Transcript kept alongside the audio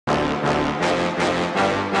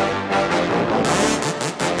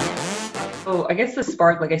So I guess the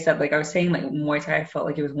spark, like I said, like I was saying, like Muay Thai, I felt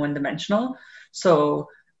like it was one dimensional. So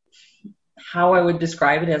how I would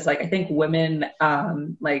describe it is like, I think women,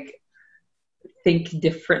 like think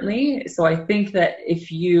differently. So I think that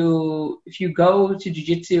if you go to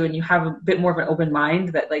jiu-jitsu and you have a bit more of an open mind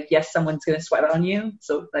that like, yes, someone's going to sweat on you.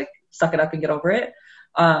 So like suck it up and get over it.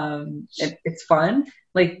 It's fun.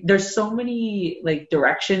 Like there's so many like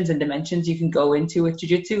directions and dimensions you can go into with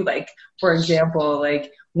jiu-jitsu. Like for example,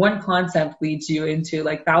 like one concept leads you into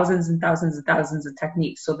like thousands and thousands and thousands of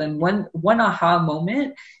techniques. So then one aha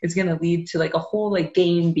moment is going to lead to like a whole like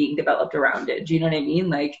game being developed around it. Do you know what I mean?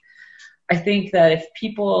 Like I think that if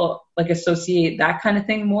people like associate that kind of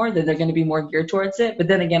thing more, then they're going to be more geared towards it. But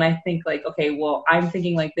then again, I think like, okay, well, I'm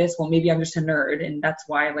thinking like this. Well, maybe I'm just a nerd, and that's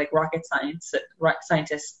why like rocket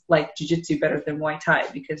scientists like jiu-jitsu better than Muay Thai,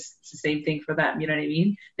 because it's the same thing for them. You know what I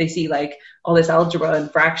mean? They see like all this algebra and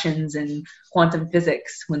fractions and quantum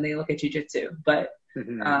physics when they look at jiu-jitsu. But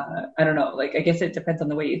I don't know. Like I guess it depends on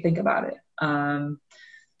the way you think about it.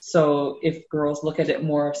 So if girls look at it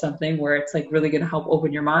more of something where it's like really going to help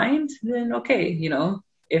open your mind, then okay, you know,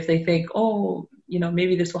 if they think, oh, you know,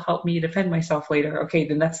 maybe this will help me defend myself later. Okay,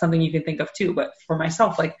 then that's something you can think of too. But for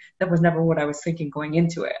myself, like that was never what I was thinking going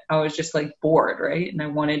into it. I was just like bored, right? And I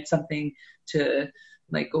wanted something to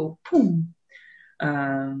like go boom.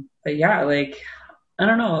 But yeah, like, I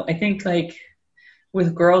don't know. I think like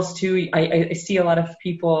with girls too, I see a lot of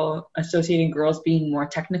people associating girls being more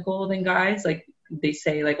technical than guys. Like, they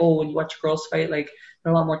say like, oh, when you watch girls fight, like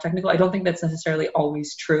they're a lot more technical. I don't think that's necessarily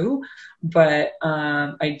always true, but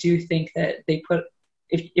I do think that they put,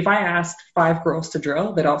 if I asked 5 girls to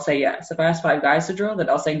drill, that I'll say yes. If I asked 5 guys to drill, that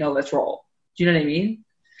I'll say no, let's roll. Do you know what I mean?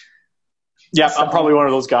 Yeah, so, I'm probably one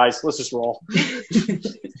of those guys. Let's just roll.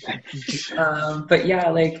 But yeah,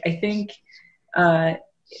 like I think,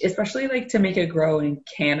 especially like to make it grow in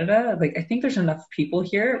Canada, like I think there's enough people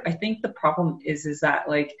here. I think the problem is that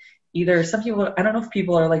like, either some people, I don't know if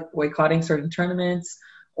people are like boycotting certain tournaments,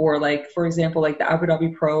 or like, for example, like the Abu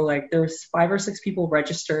Dhabi Pro, like there was 5 or 6 people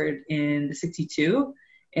registered in the 62.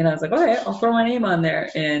 And I was like, okay, I'll throw my name on there.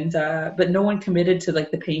 And, but no one committed to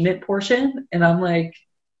like the payment portion. And I'm like,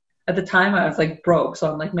 at the time I was like broke. So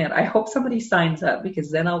I'm like, man, I hope somebody signs up because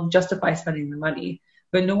then I'll justify spending the money.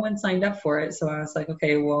 But no one signed up for it. So I was like,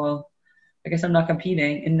 okay, well, I guess I'm not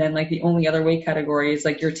competing. And then like the only other weight category is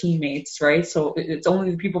like your teammates, right? So it's only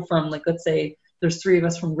the people from like, let's say there's 3 of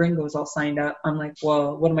us from Gringos all signed up. I'm like,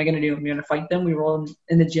 well, what am I going to do? I'm going to fight them. We roll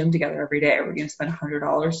in the gym together every day. Are we going to spend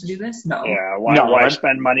 $100 to do this? No. Yeah. Why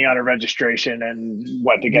spend money on a registration and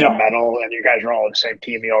what to get a medal, and you guys are all on the same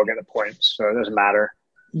team. You all get the points. So it doesn't matter.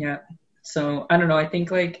 Yeah. So I don't know. I think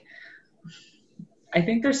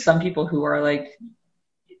there's some people who are like,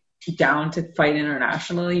 down to fight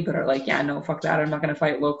internationally, but are like, yeah, no, fuck that, I'm not going to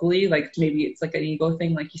fight locally. Like maybe it's like an ego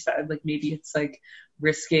thing, like you said, like maybe it's like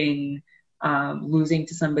risking losing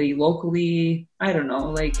to somebody locally. I don't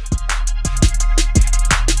know, like